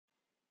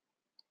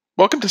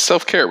Welcome to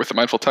Self-Care with the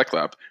Mindful Tech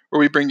Lab, where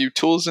we bring you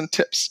tools and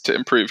tips to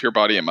improve your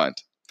body and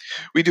mind.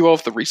 We do all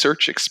of the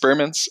research,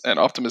 experiments, and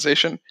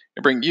optimization,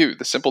 and bring you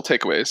the simple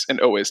takeaways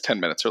in always 10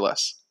 minutes or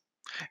less.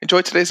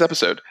 Enjoy today's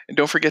episode, and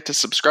don't forget to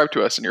subscribe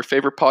to us in your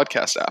favorite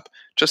podcast app.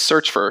 Just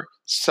search for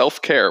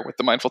Self-Care with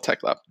the Mindful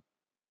Tech Lab.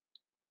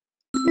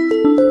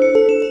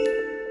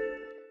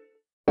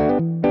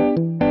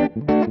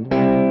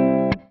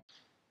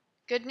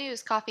 Good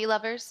news, coffee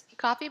lovers.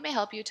 Coffee may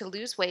help you to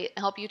lose weight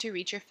and help you to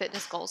reach your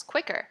fitness goals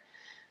quicker.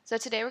 So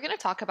today we're going to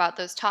talk about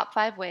those top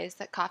 5 ways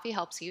that coffee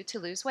helps you to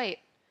lose weight.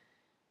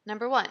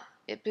 Number 1,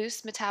 it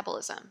boosts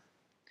metabolism.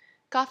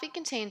 Coffee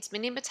contains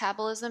many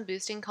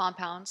metabolism-boosting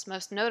compounds,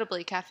 most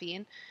notably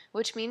caffeine,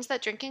 which means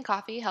that drinking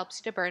coffee helps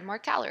you to burn more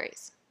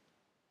calories.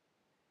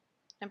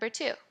 Number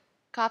 2,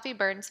 coffee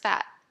burns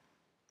fat.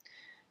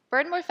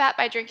 Burn more fat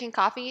by drinking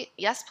coffee?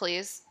 Yes,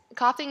 please.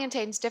 Coffee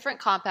contains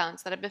different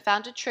compounds that have been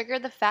found to trigger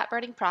the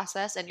fat-burning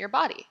process in your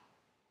body.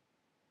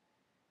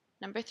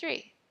 Number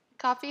 3,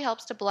 coffee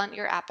helps to blunt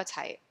your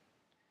appetite.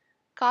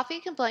 Coffee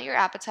can blunt your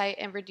appetite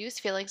and reduce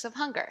feelings of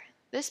hunger.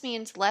 This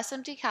means less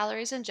empty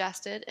calories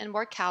ingested and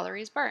more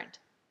calories burned.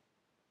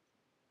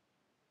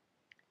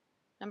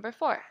 Number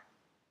 4,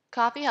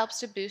 coffee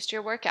helps to boost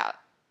your workout.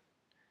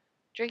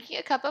 Drinking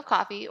a cup of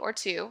coffee or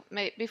two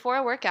before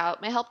a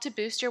workout may help to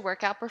boost your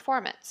workout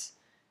performance.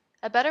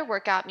 A better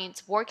workout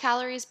means more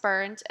calories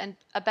burned and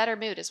a better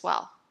mood as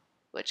well,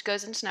 which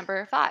goes into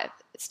number 5.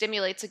 It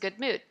stimulates a good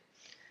mood.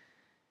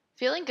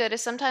 Feeling good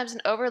is sometimes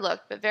an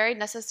overlooked but very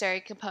necessary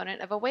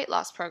component of a weight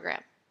loss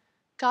program.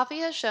 Coffee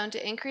has shown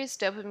to increase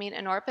dopamine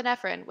and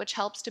norepinephrine, which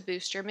helps to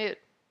boost your mood.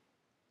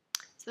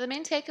 So the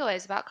main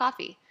takeaways about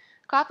coffee.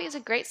 Coffee is a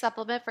great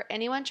supplement for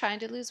anyone trying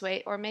to lose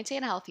weight or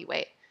maintain a healthy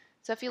weight.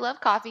 So if you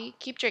love coffee,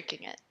 keep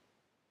drinking it.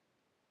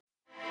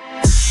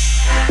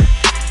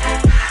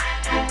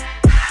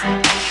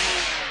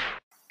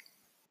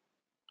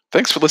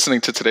 Thanks for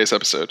listening to today's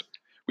episode.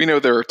 We know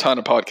there are a ton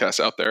of podcasts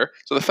out there,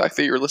 so the fact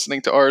that you're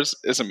listening to ours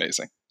is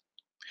amazing.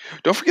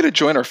 Don't forget to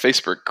join our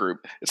Facebook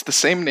group. It's the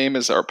same name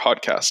as our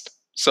podcast,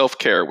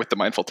 Self-Care with the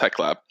Mindful Tech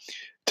Lab,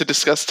 to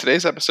discuss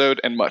today's episode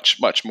and much,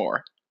 much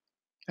more.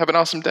 Have an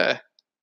awesome day.